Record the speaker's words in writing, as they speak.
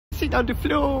dancing on the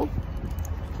floor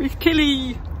with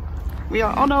Tilly. We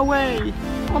are on our way,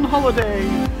 on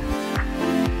holiday.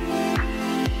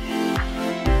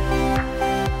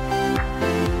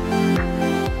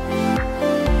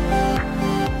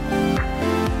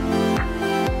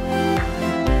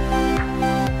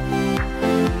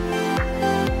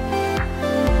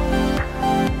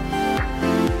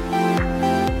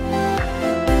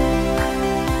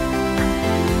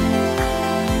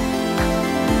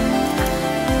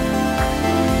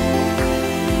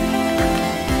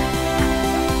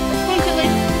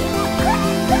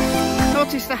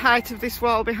 The height of this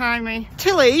wall behind me.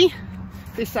 Tilly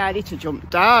decided to jump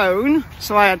down,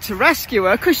 so I had to rescue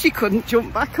her because she couldn't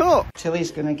jump back up.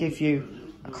 Tilly's going to give you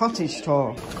a cottage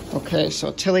tour. Okay,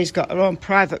 so Tilly's got her own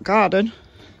private garden.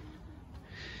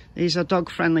 These are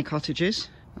dog-friendly cottages.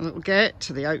 A little gate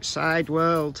to the outside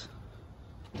world.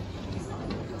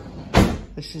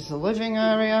 This is the living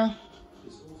area.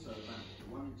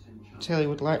 Tilly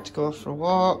would like to go for a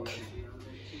walk.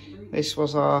 This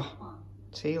was our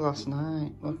tea last night.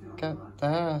 Look at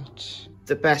that.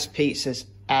 The best pizzas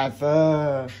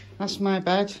ever. That's my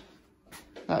bed.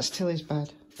 That's Tilly's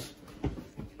bed.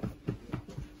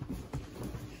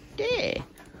 Yeah.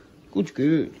 Good,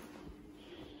 good.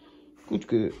 Good,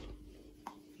 good.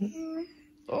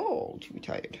 Oh, too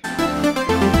tired.